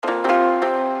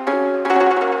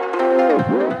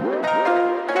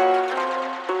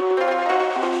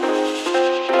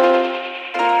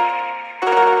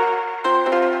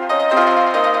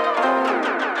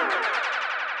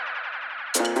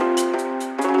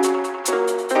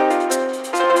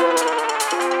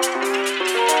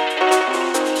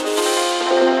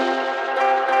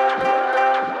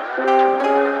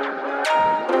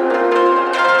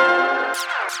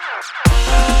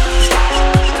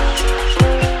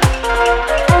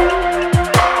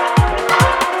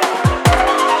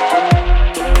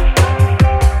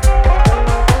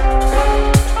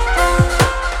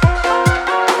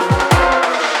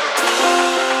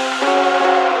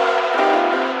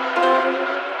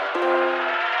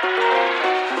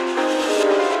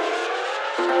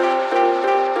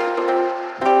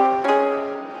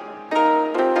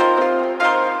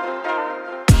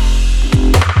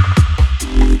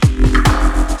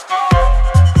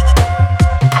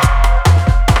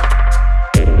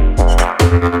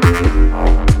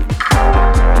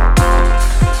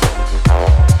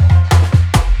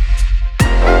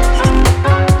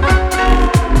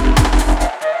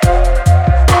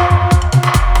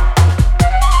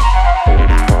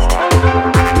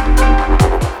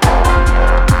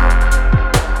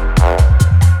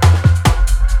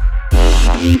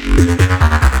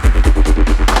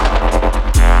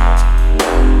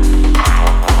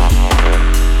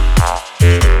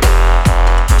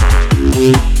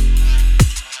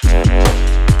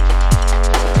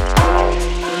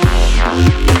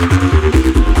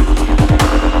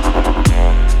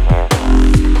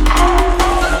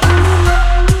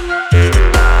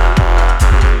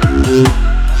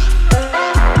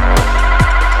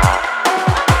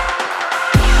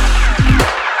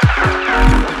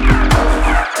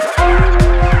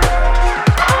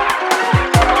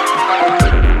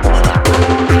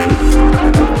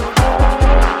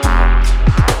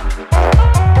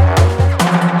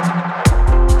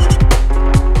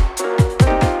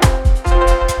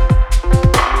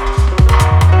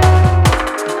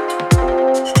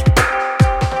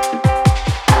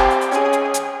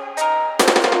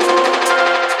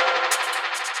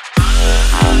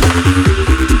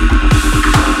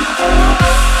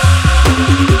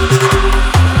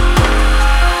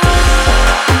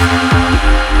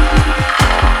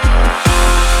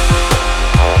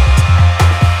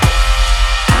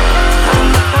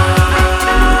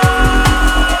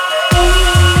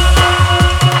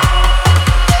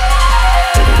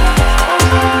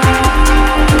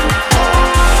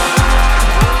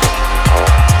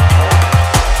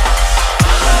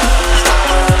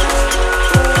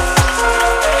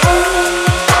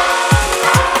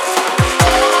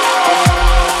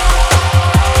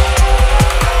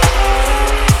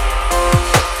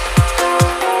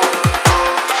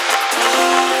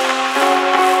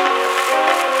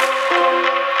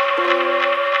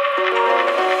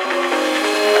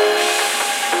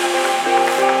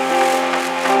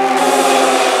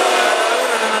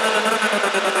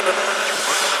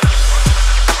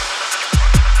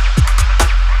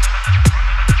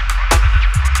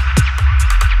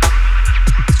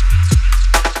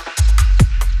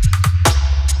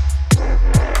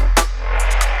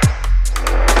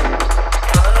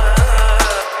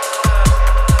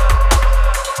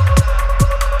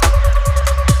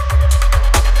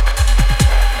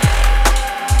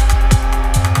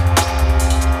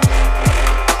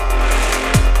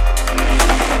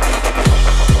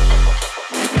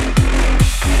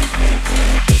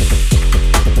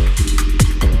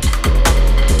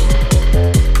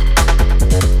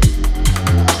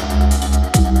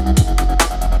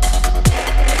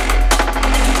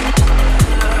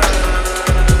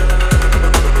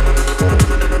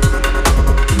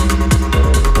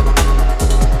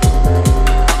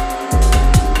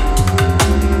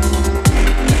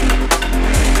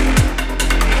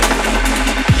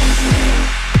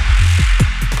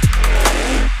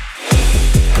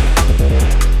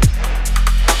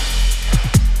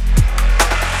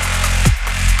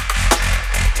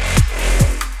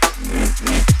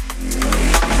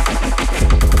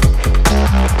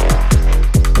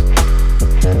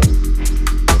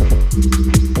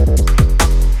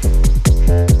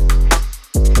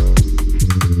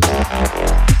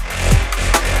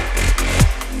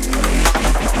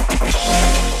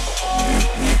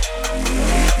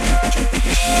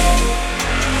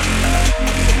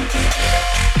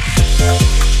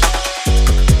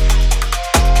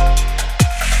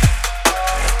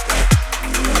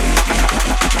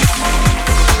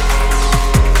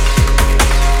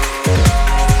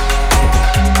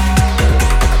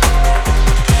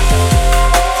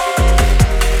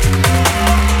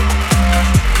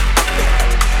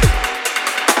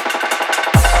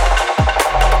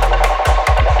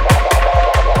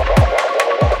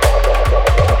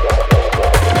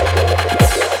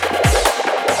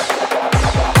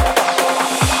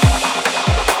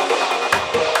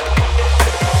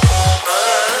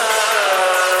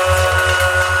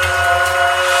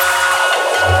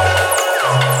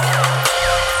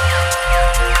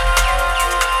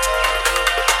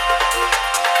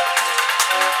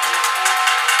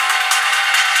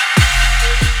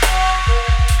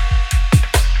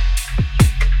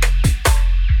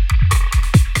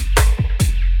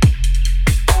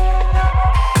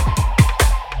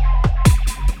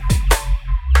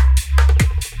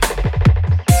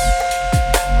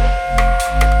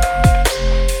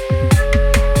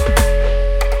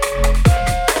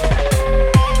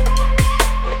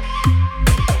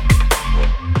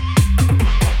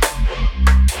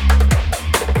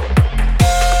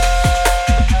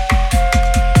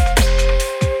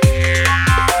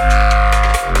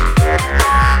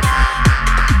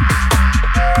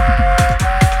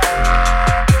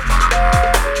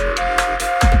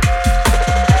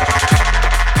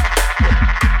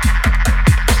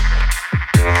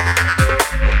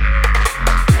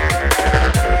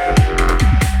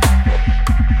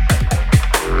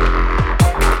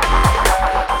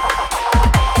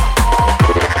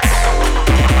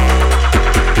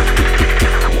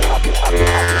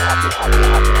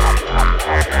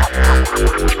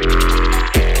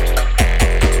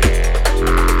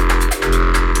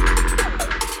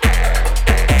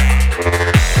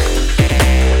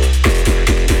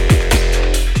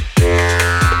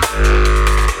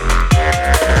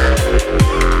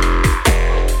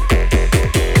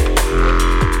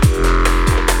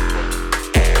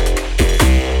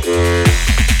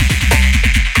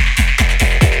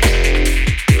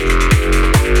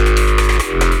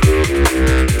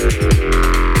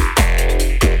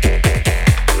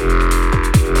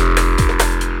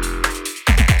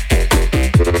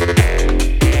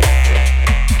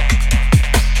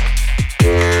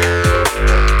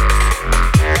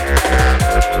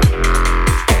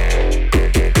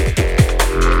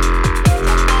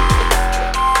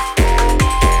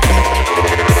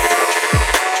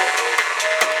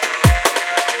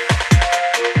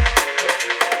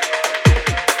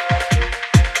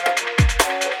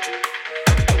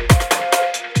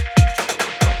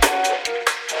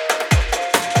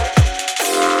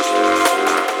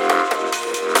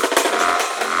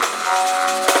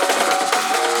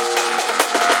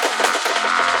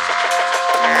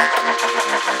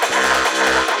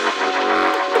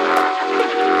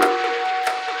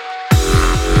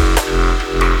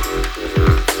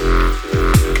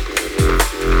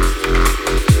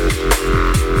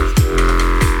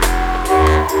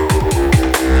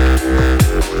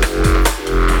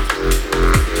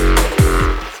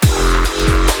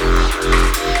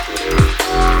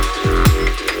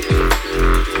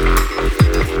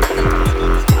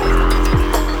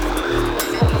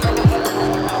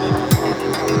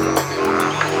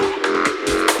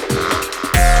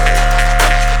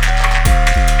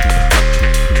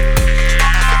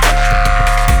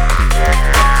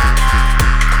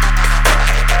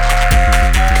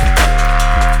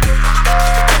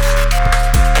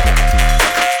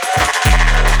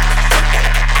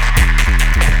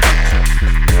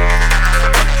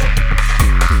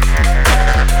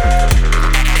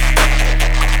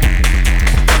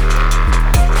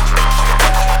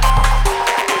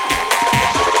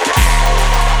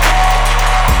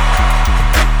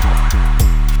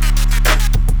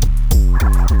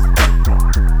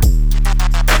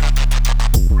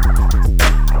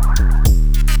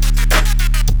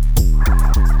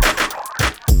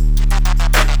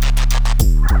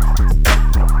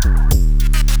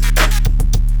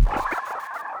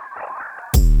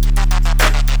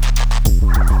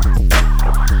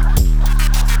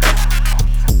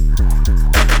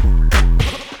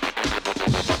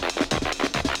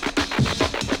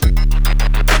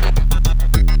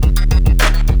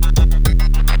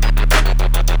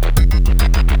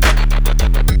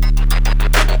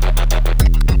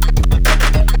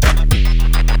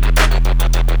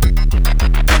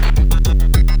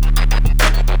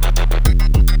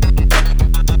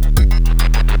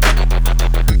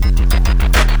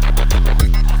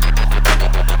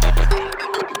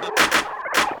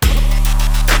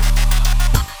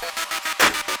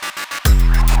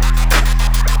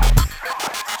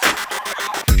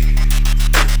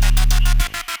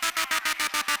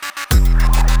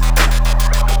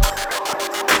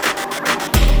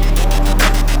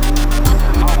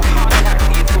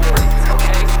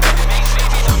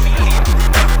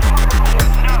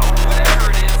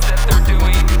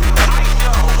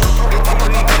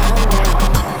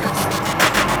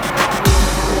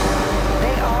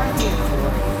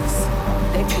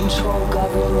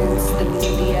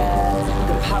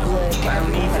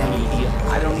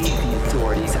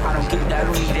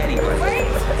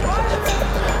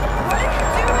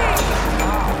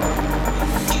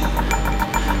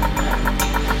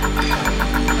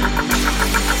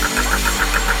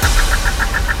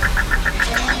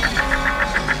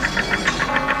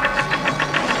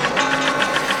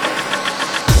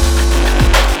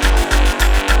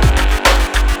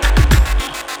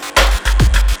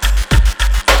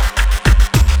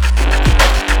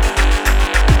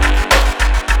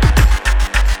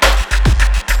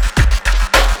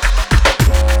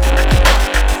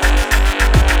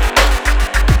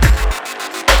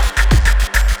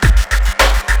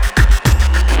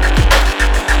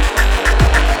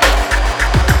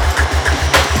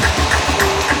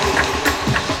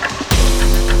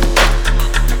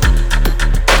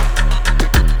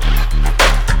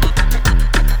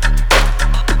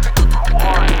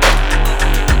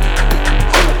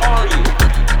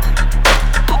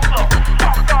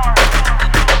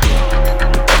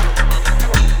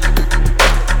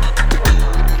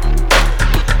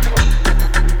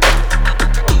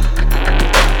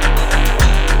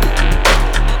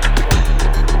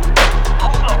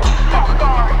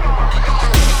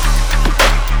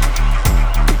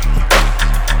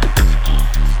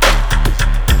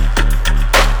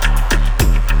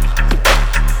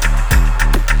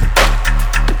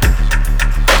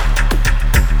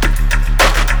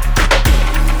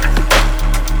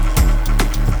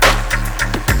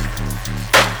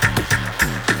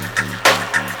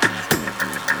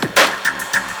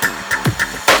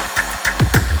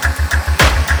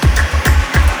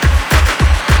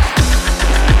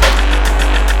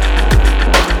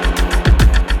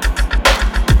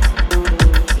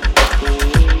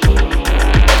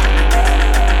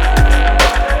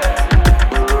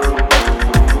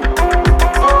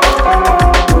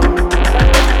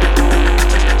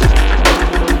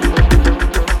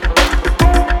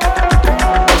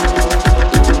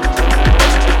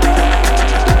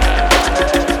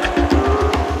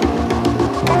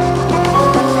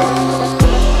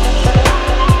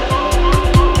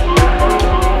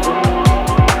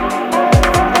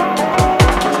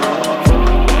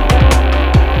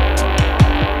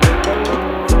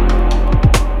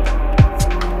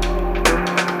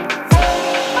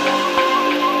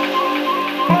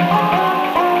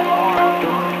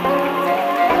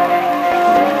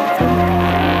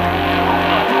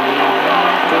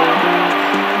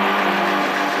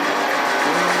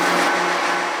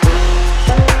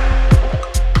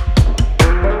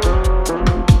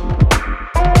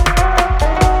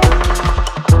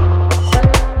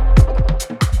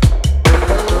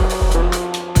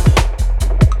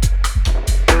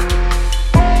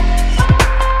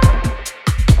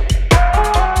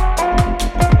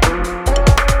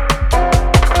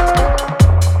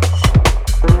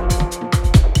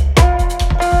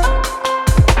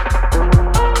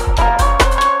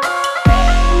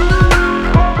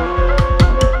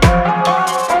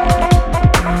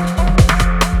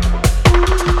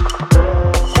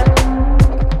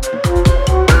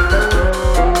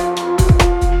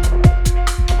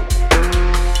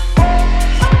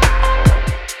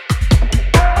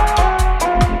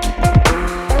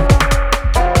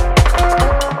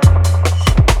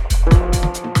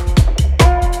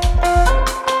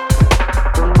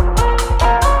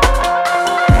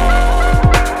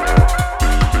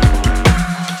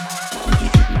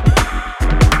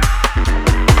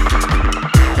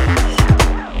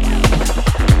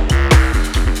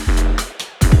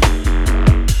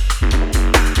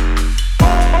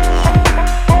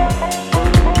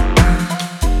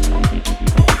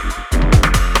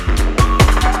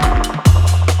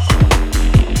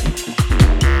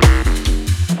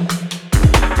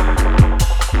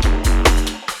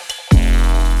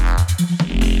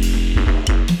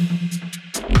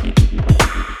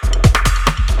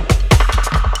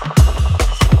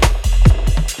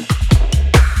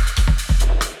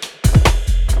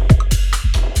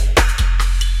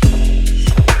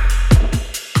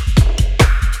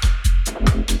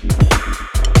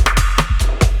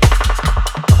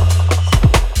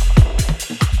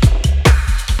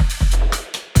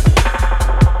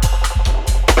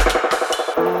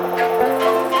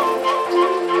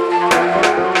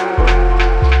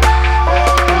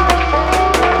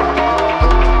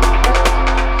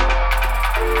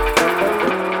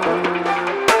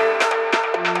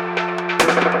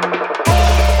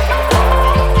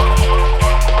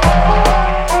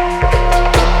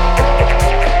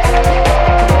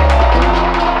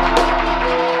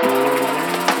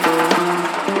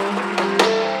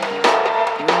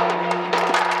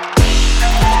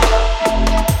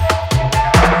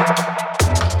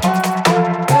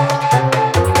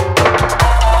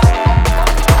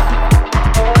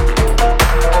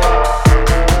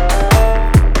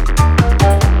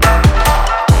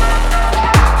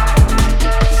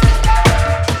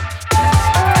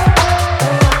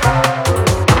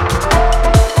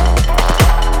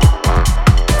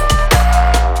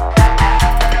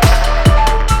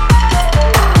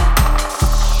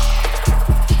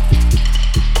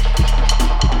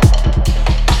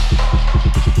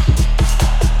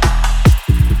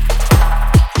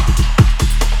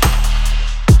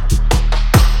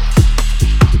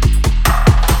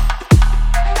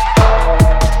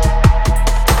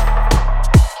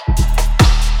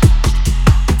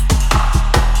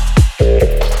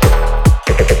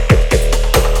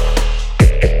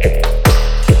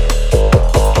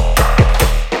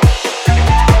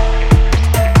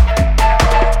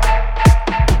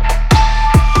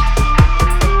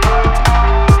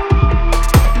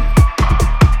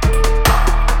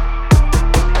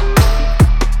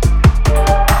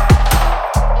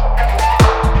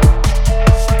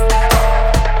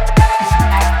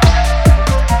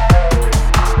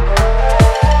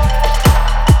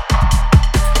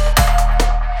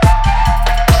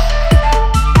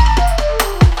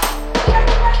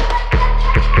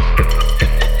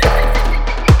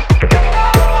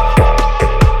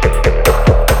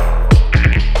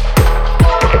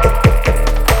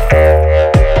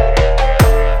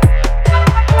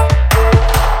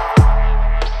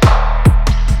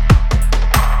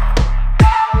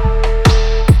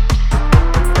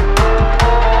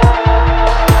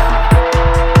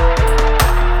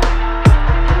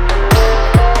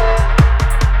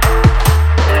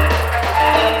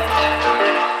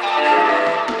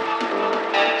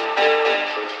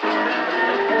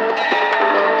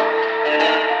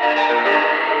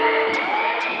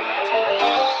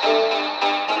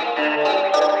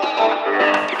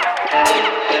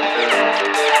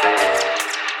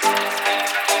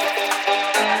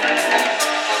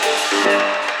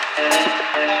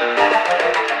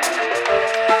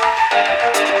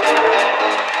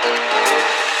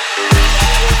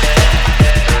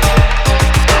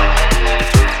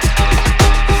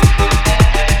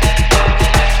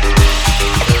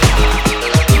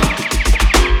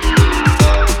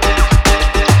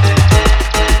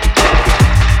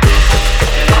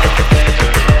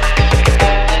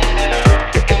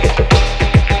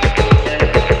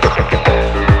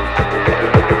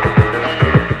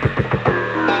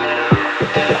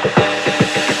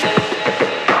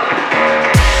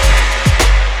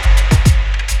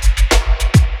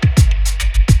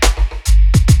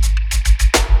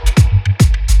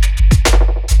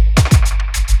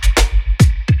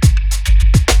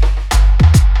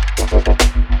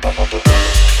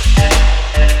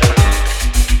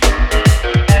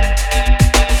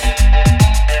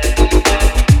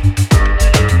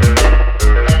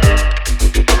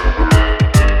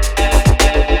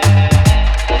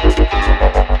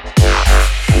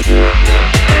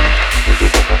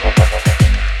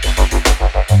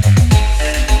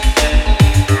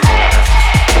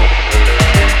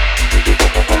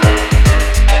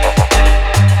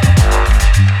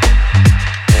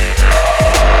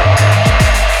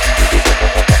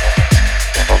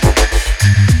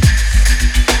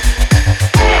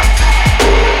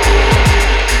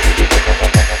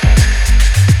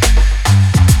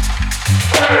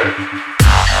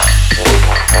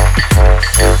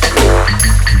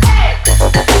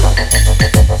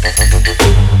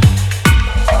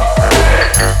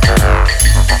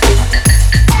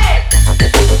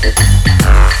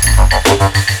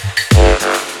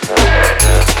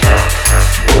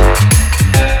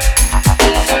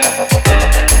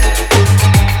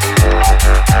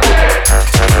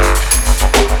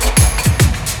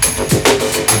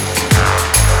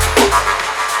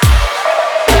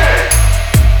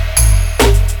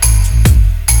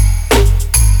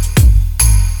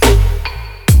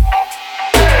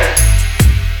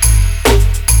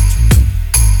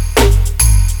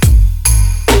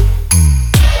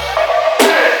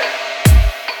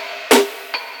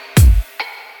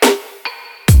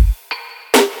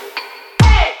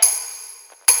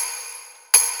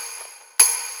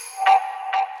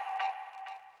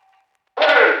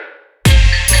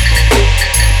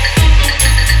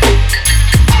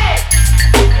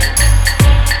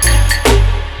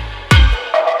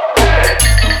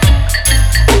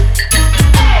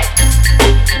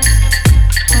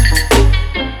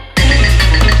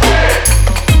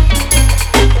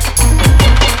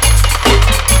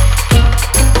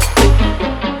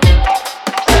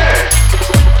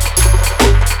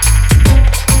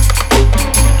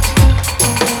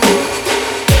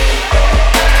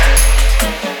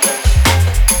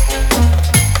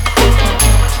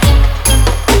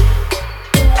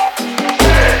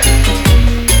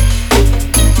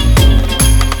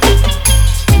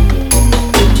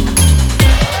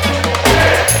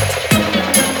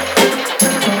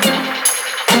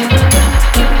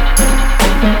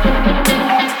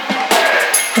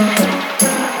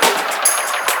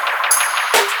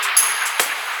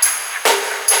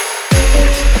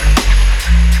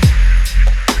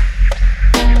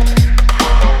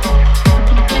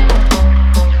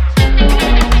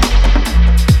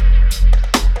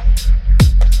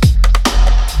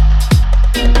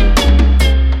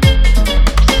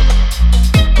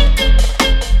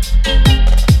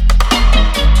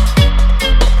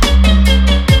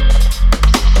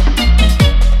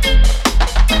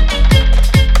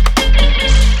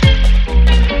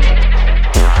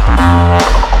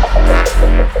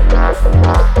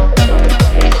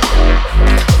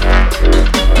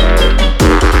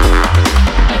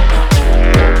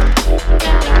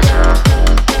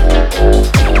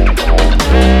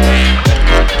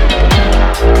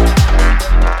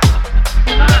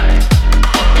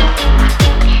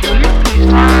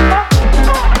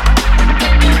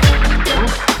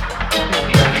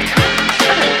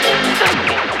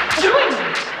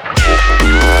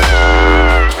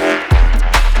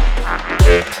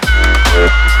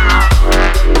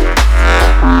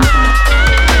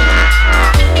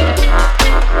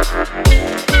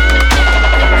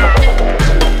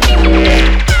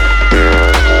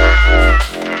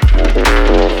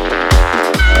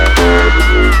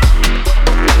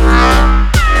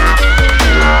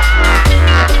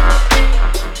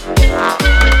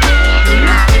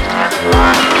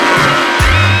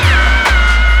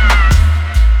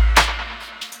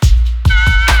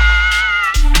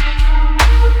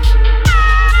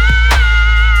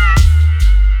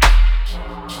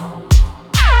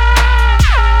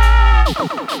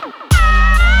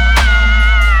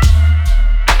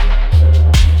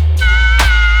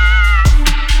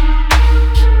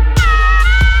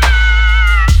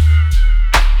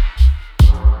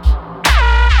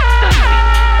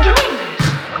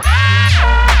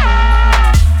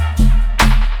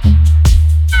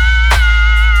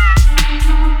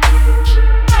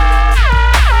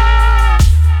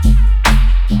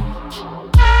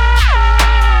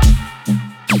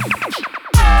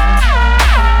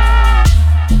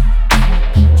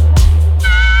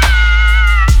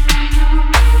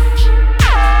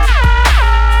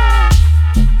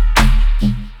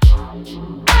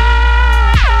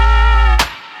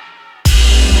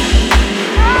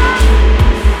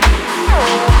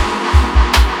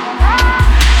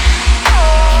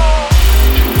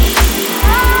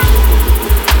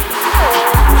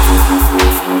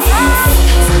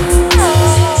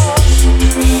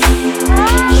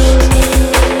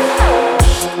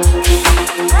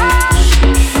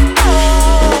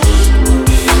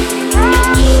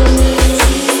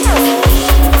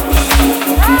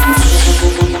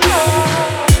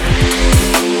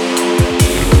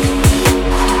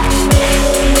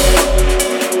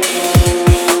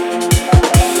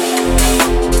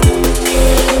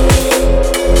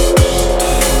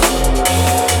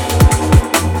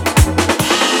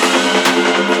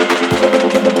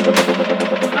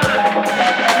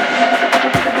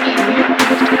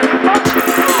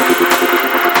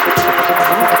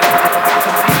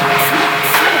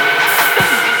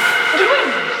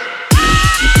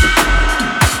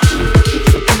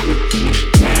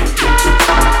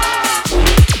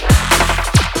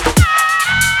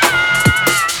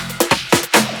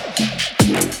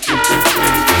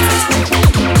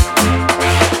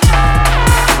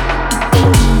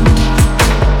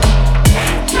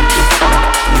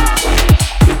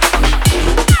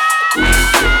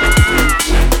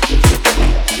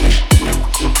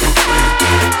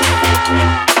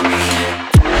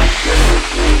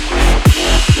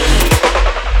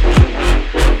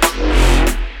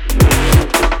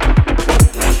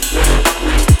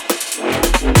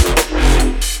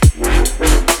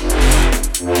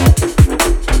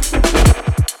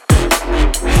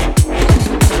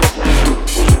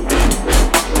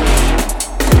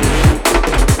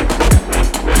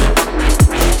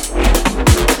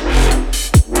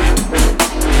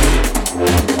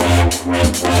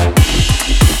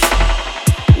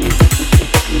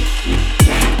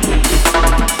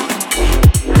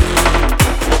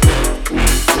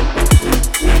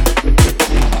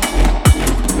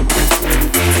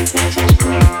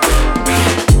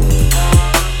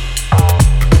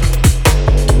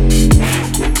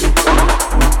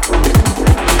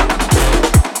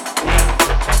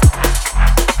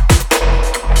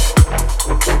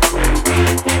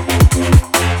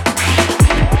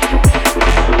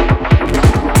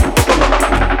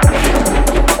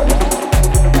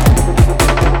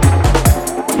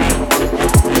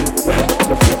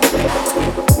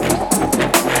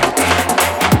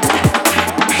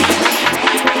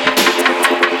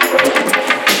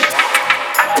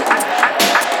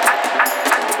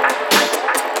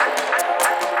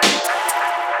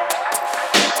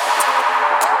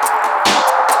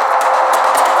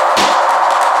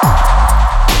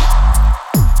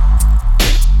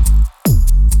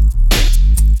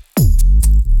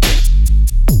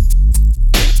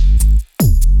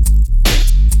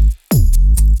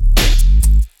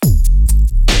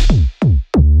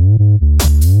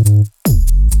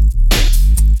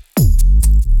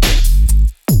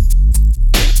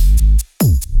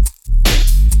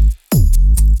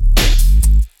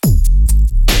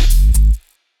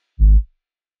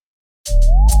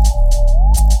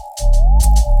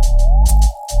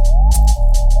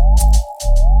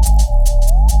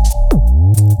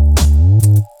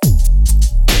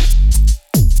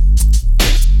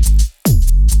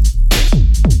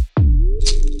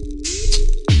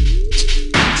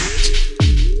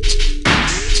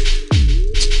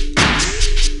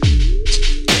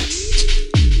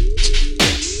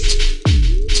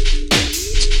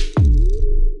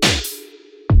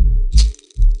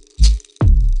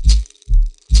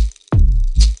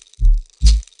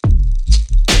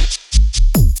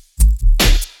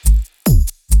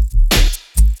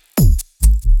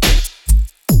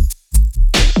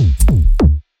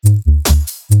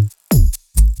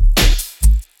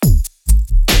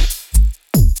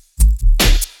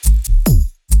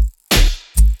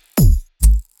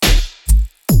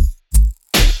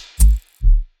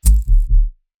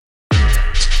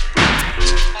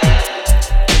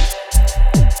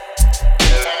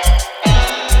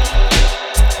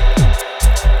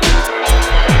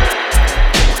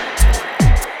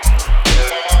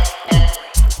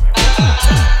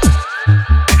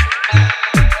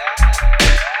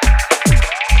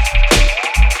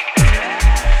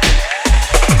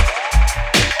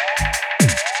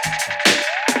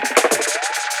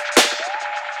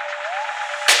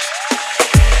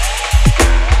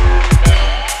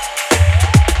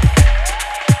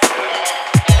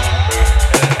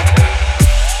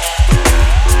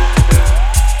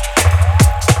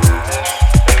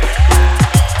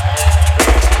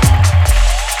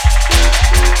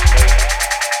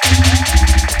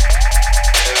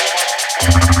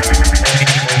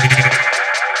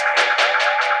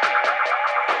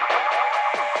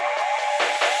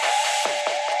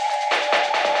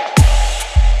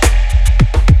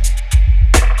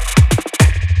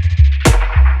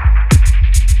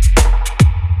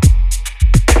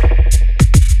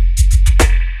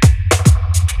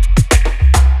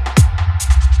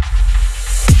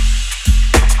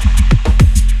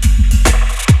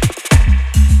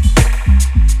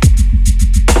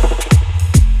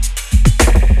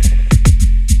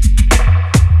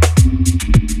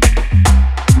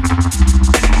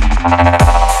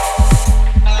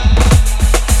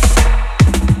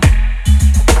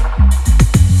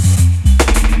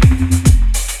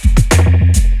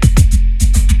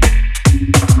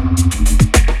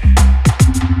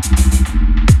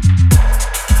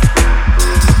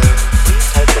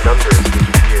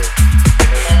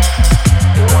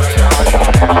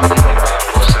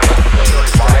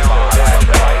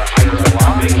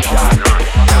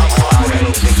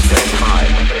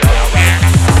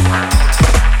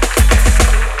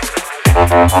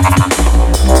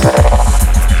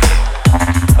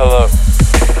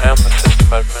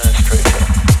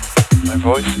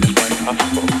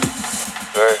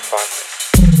very fondly.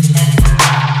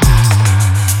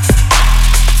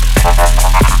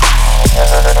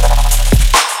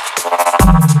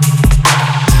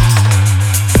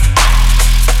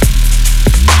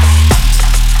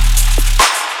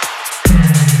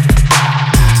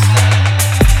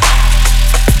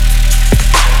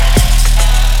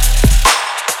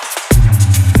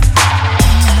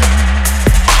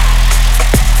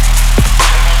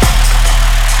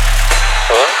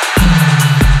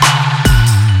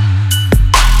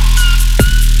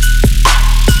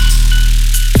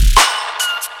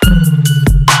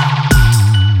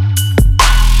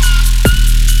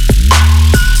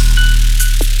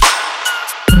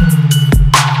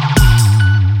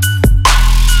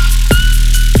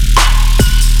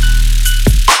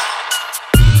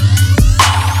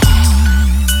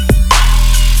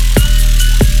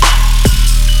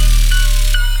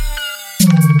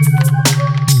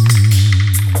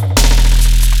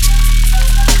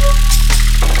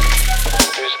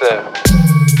 There.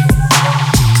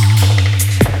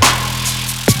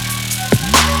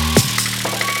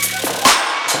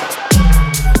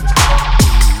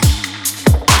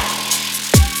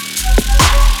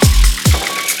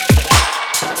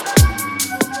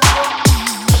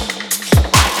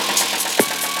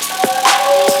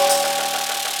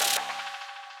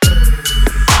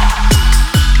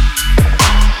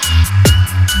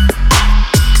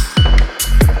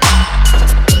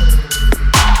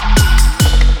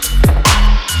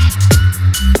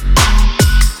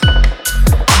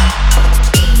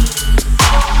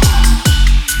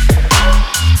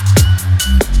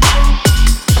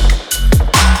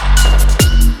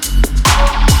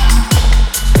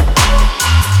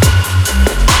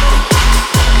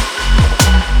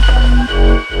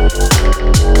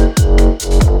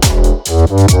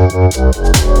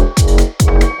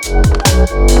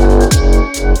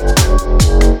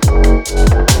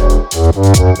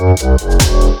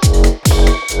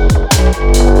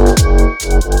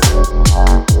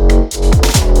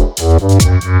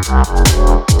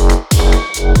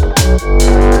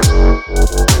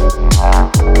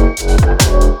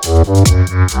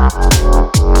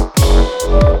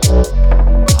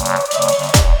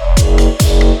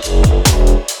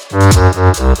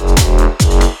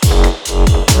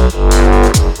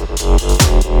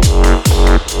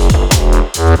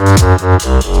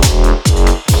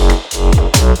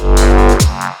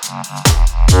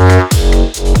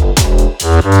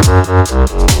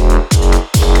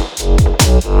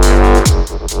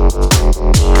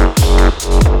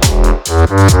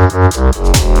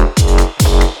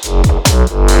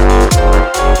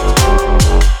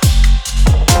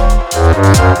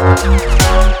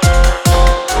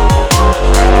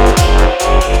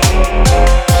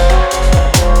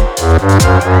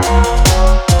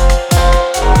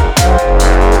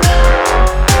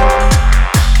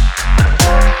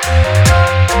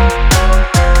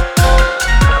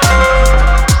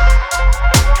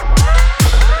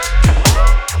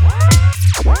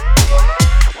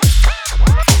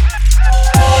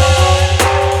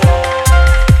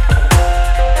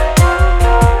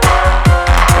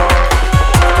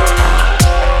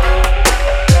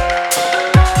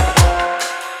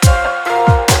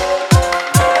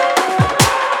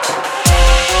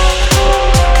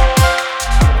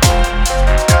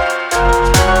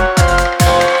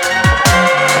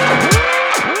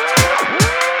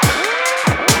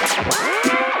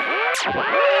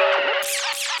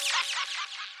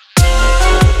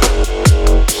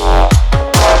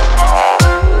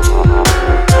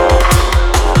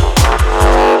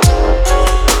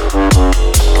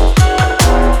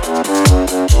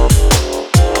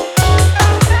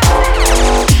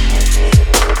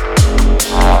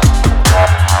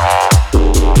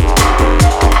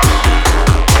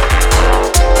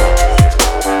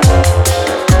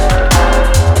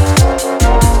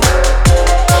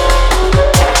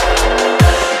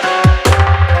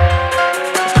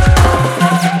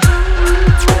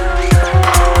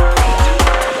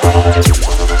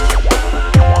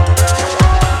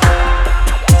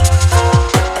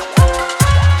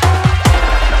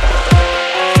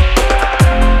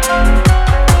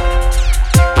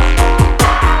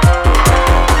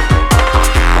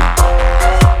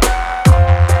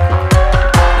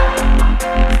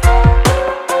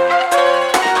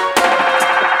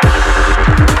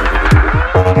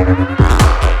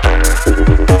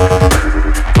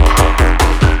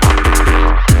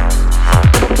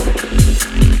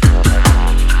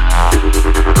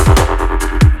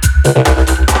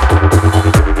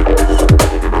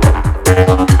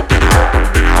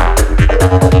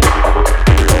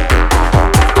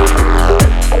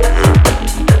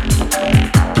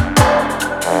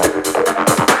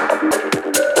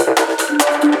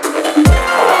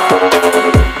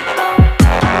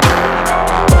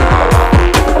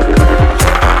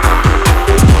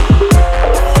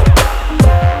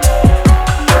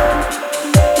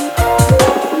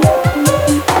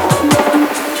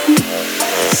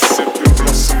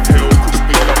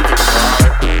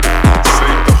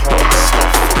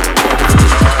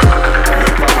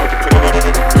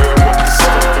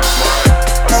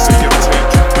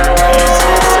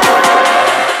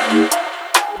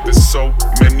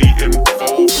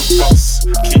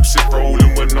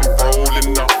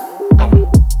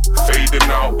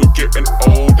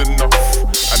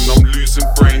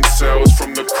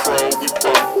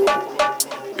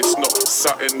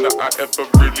 something that I ever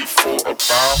really thought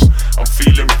about. I'm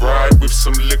feeling right with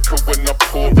some liquor when I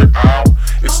pour it out.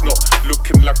 It's not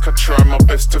looking like I try my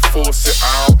best to force it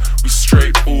out. We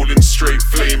straight ballin', straight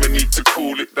flame and need to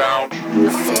cool it down.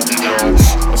 I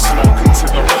smoke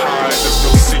until I'm high, there's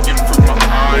no seeing through my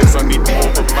eyes. I need more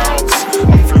amounts.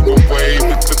 I flew away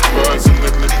with the birds and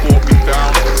then they brought me down.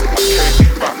 I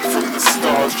came back from the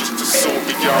stars just to sort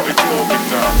me out, ignore me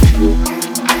now.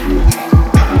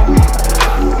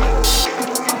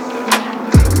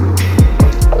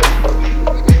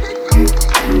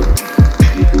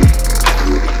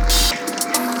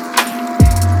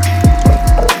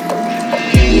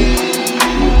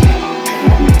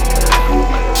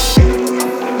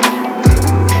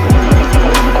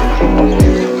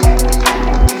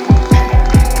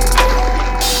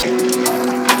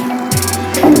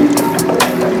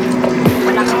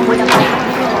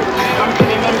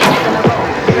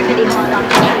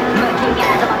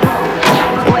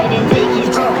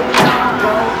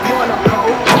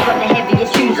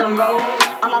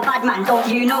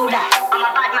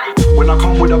 When I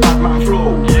come with a bad man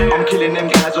flow, I'm killing them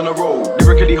guys on the road.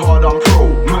 Lyrically hard, I'm pro.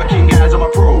 Murking guys, I'm a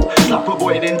pro. Slap a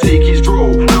boy, then take his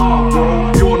dro. Nah,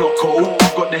 bro, you're not cold.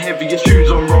 I've got the heaviest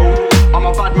shoes on roll. I'm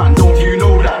a bad man, don't you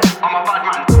know that? I'm a bad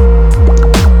man.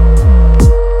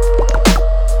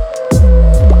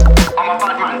 I'm a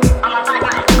bad man. I'm a bad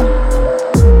man.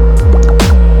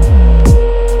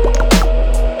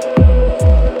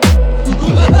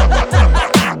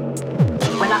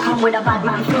 When I come with a bad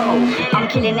man flow, I'm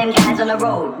killing them guys on the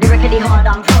road. Lyrically hard,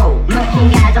 I'm pro.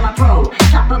 Murking guys, I'm a pro.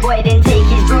 Slap a boy, then take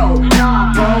his bro.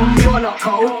 Nah, bro, you're not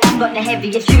cold. I've got the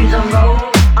heaviest shoes on roll.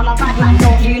 I'm a bad man,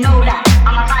 don't you know that?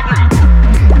 I'm a bad man.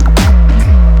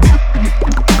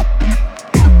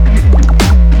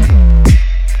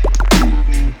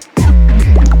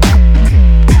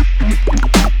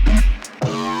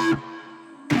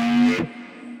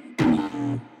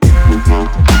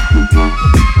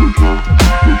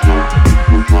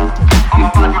 I'm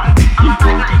a bad man. I'm a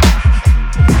bad man.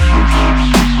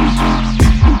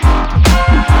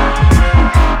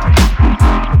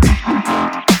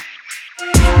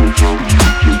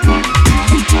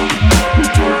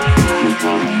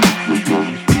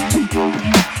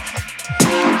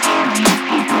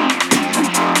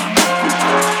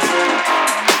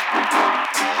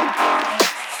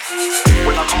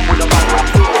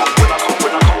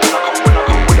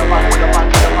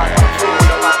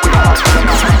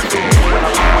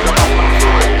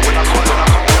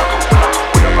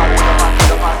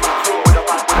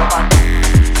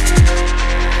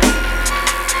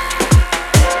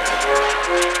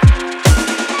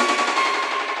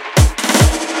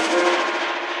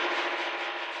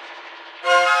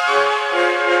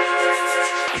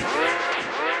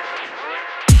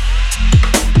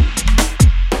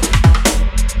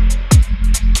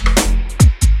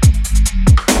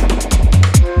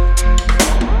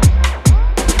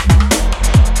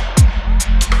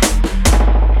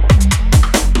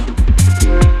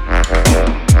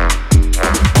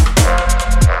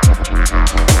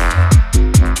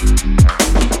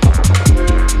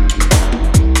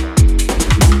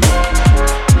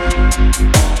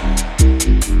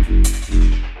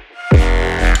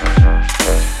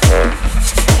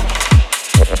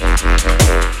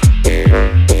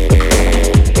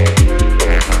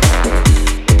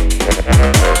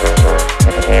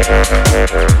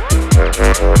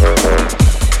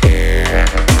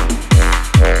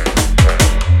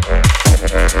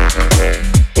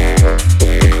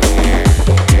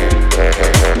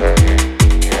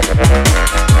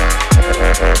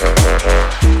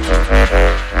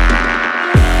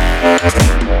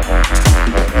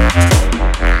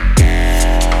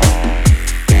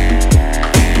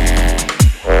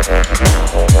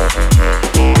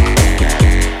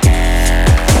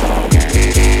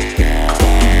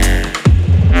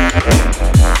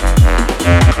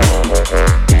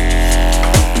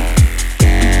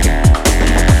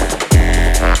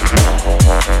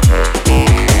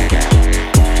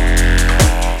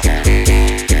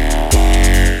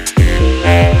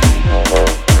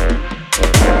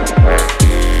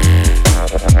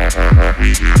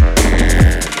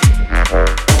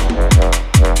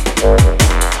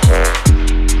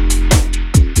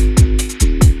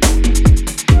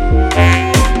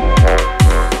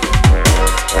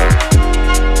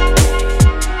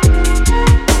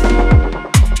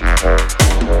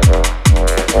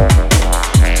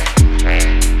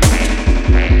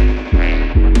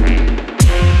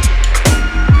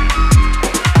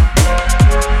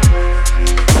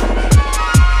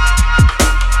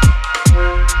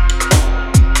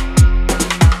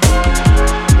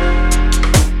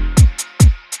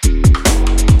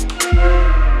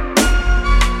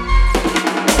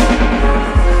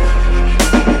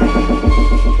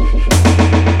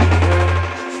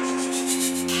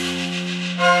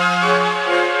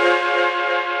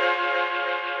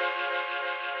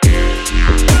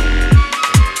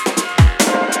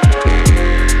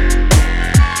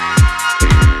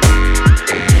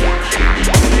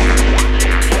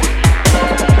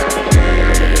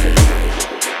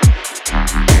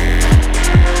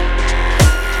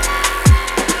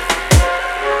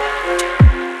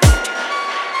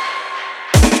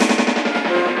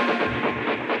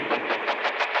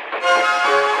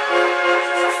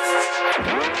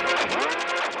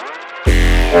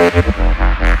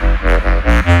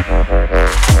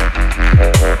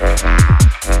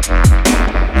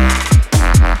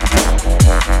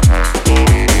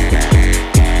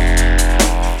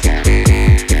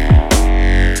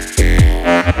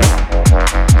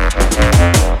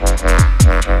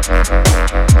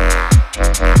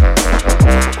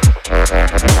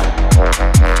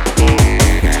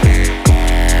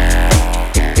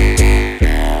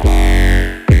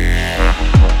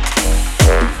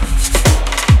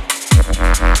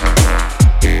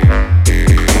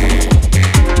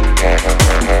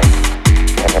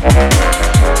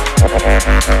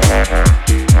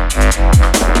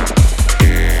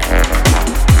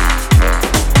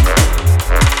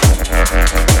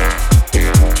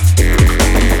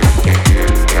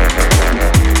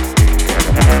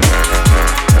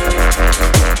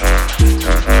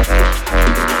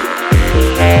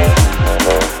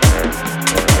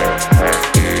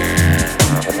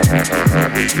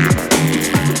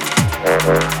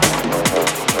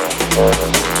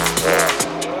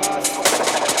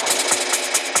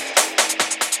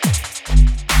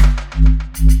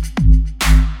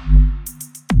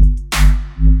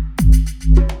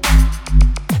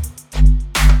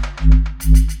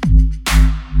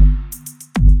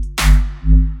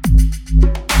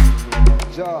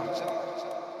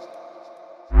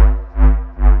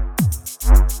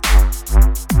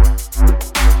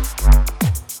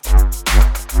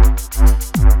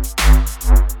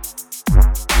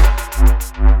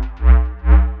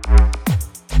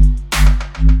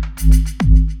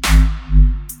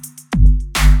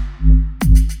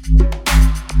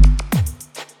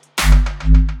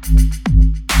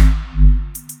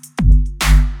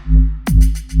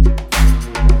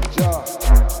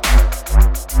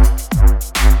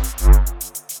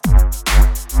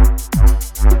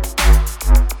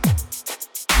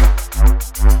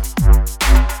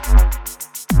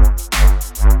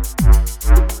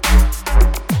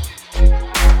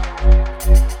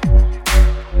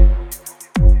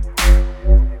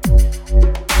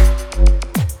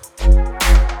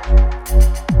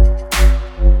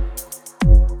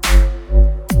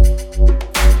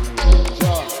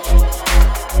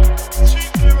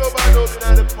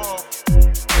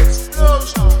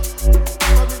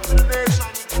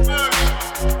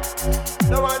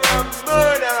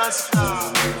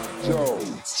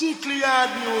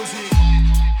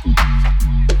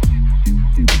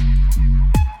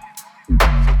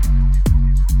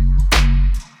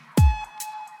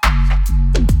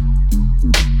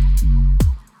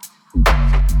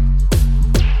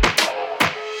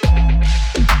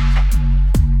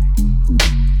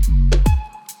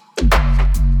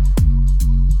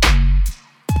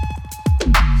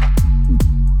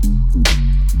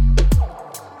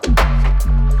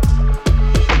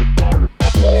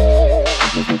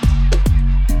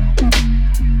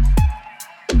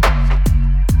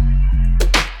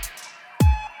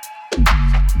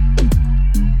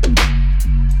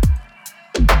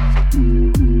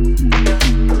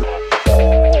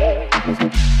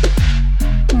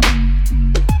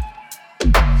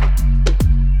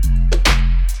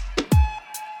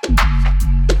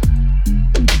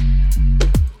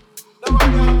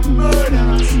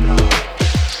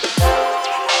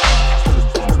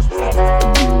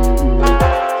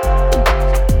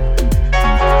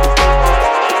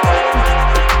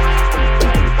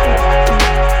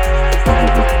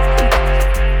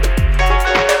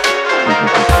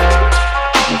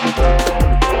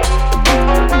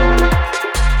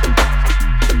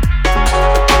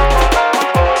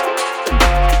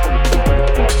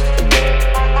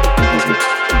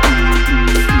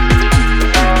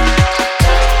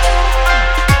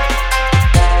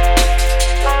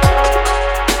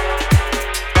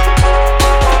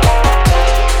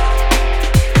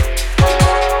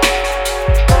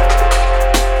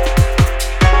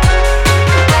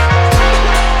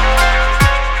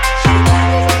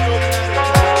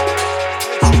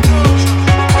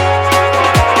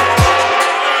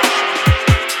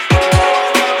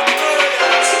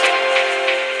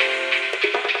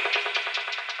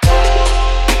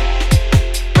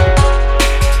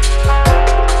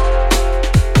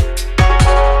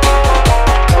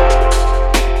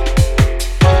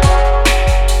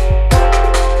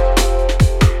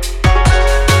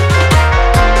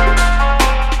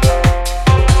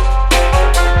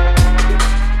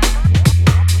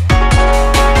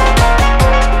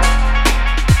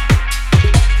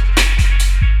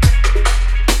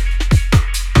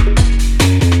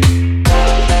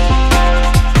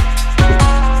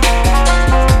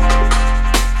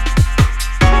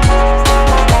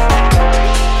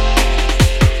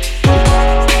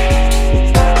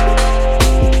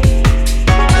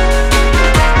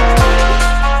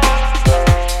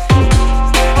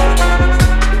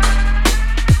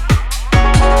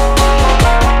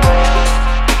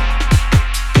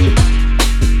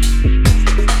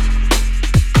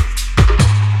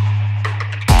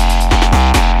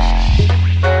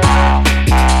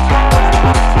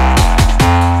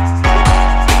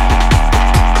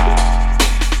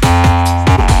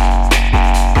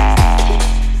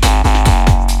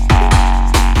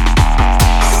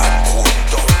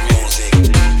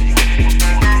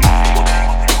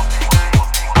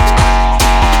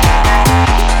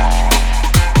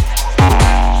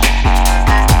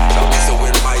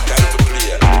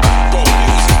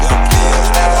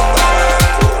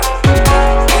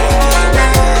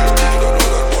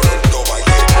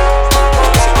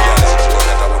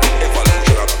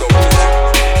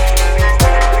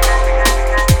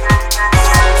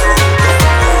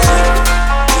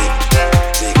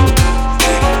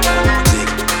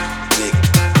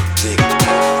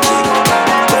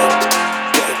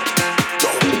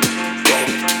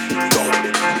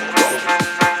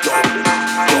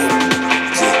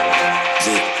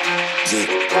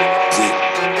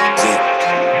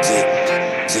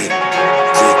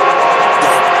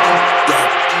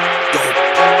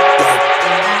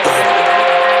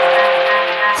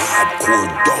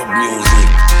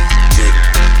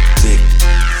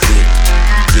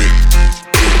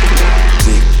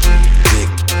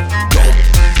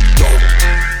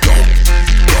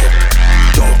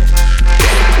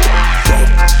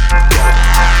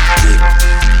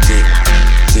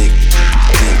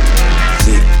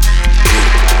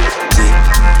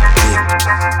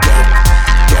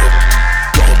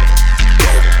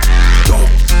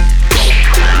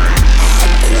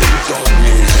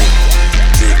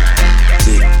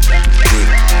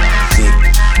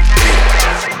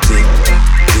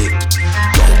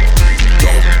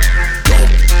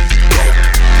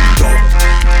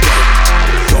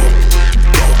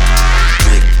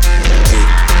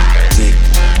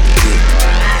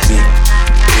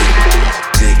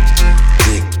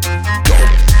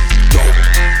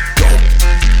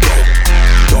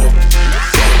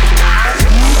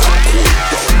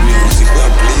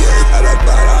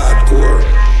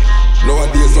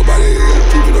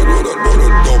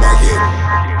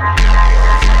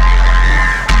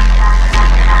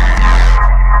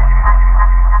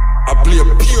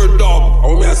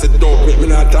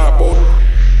 talk about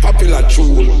popular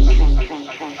tune.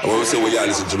 I want to say what you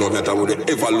listen to now, we are talking about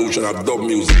the evolution of dub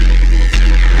music.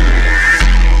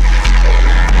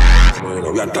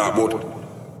 We are talking about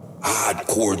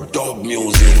hardcore dub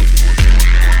music.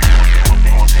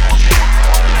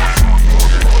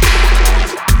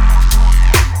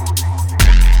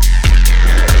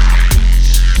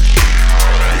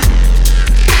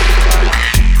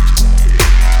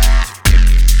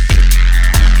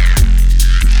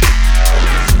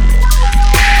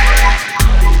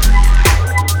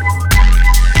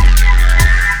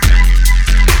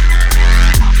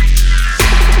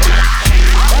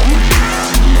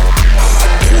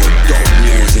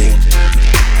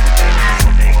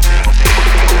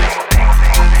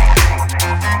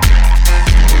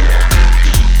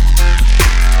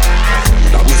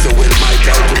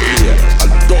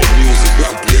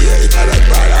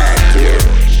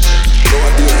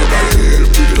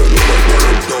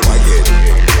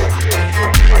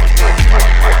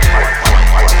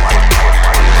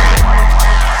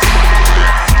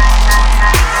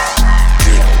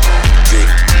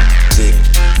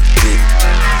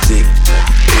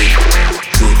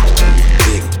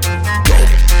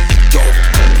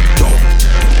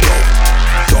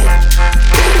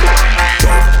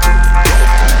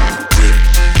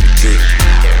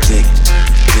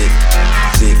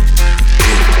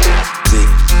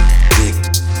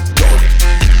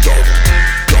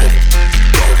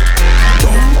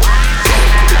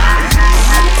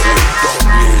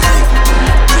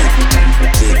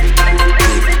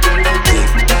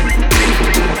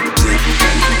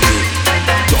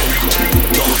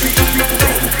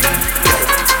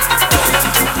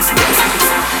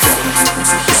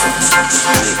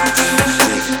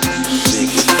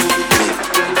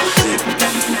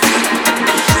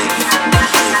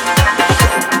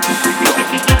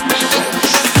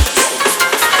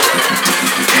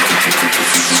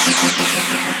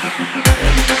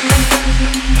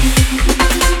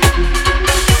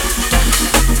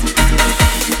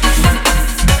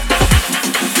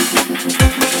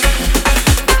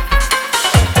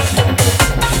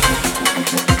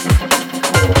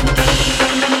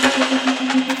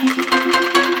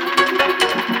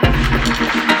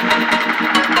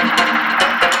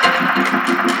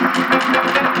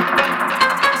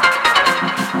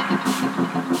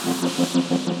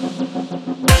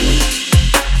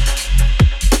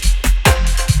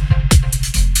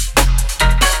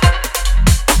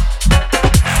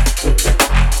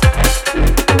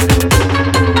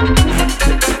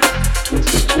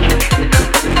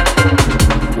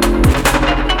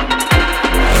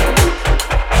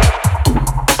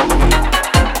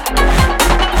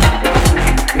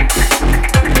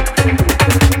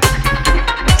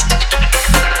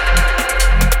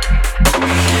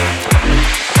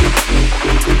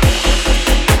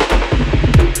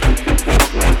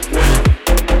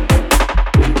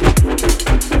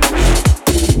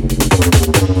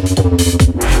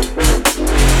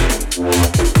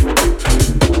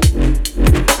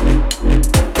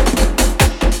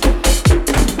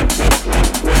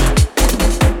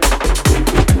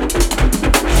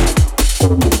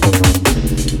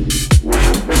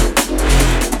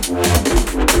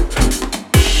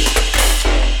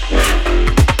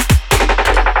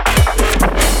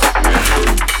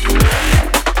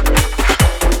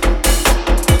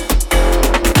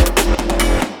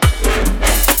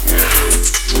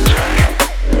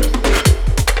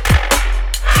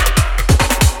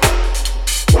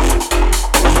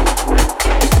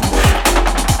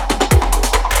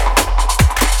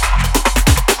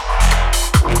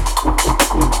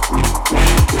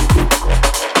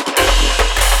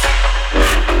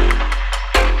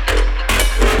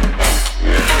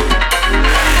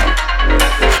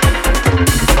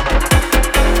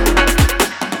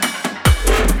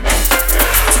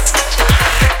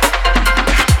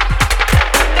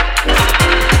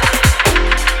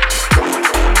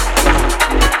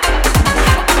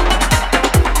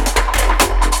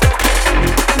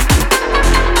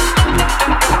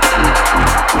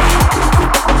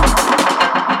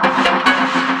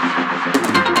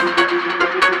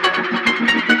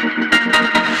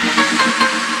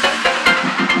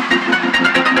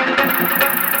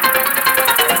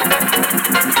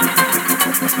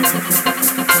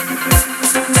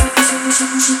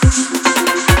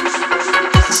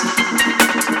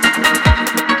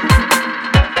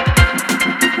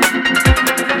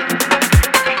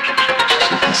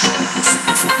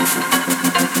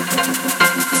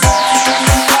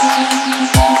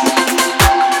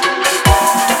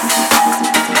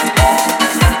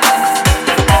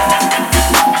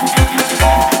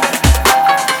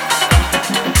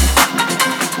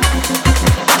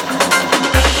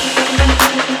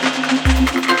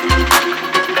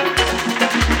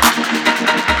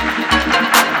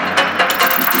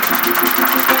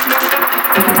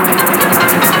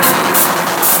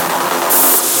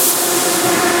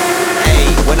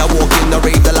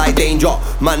 like danger.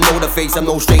 Man know the face, I'm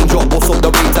no stranger. Boss up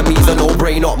the rates, and me's a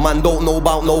no-brainer. Man don't know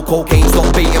about no cocaine,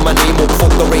 stop baiting my name up.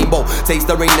 Fuck the rainbow, taste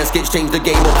the rain and skits, change the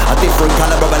game up. A different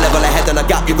caliber, a level ahead and a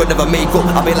gap you could never make up.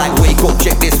 I be like wake up,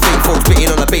 check this fake folks,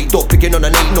 spitting on a baked up, picking on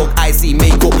an 8 note. I see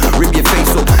makeup, rip your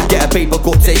face up, get a paper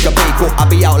cut, take a pay cut. I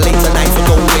be out late tonight, so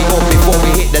don't wake up. Before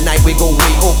we hit the night, we go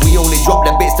way up. We only drop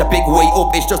the bits to pick way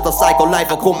up. It's just a cycle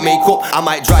life I couldn't make up. I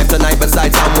might drive tonight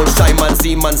besides how much time man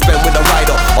see man spend with a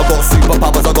rider. I got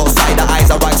superpowers, I got cider eyes,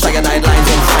 I write cyanide lines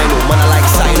on final. Man I like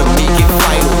sign make it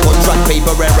final. Contract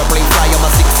paper, aeroplane fly, I'm a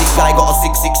 6'6 guy, got a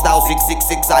 6'6 style,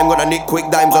 6'6'6. I'm gonna nick quick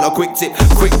dimes on a quick tip.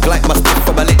 Quick like my stick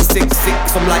from a lit 6'6.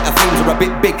 Some lighter things are a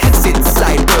bit big. Sit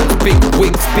sideburns, big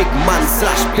wigs, big man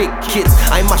slash big kids.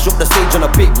 I mash up the stage on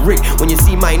a big rig. When you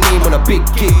see my name on a big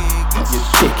gig, you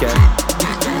dickhead.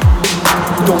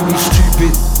 Don't be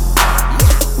stupid.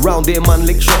 Round here man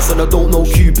lick shots and I don't know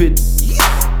Cupid.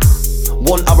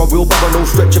 1 hour real but no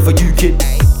stretcher for you kid.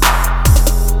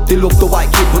 They love the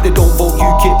white kid but they don't vote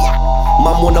you kid.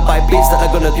 Man wanna buy bits that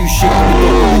are gonna do shit but they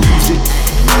don't wanna use it.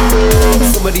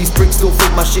 Some of these bricks still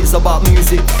think my shit's about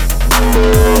music.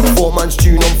 4 man's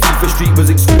tune on FIFA Street was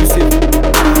exclusive.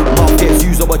 Mouth gets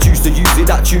used, I choose to use it.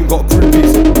 That tune got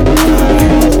groupies. You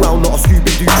walk round, not a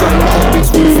Scooby-Doo, trying to pop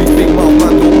exclusive. Big mouth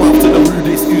man, don't mouth to the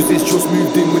rudest. Use this, just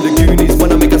moved in with the Goonies.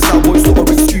 When I make a sound, boys sort of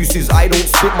excuses. I don't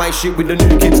spit my shit with the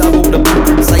new kids. I wrote the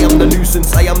blueprints. I am the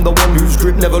nuisance. I am the one whose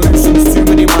grip never loosens. Too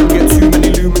many man get too many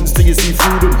lumens till you see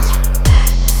through them.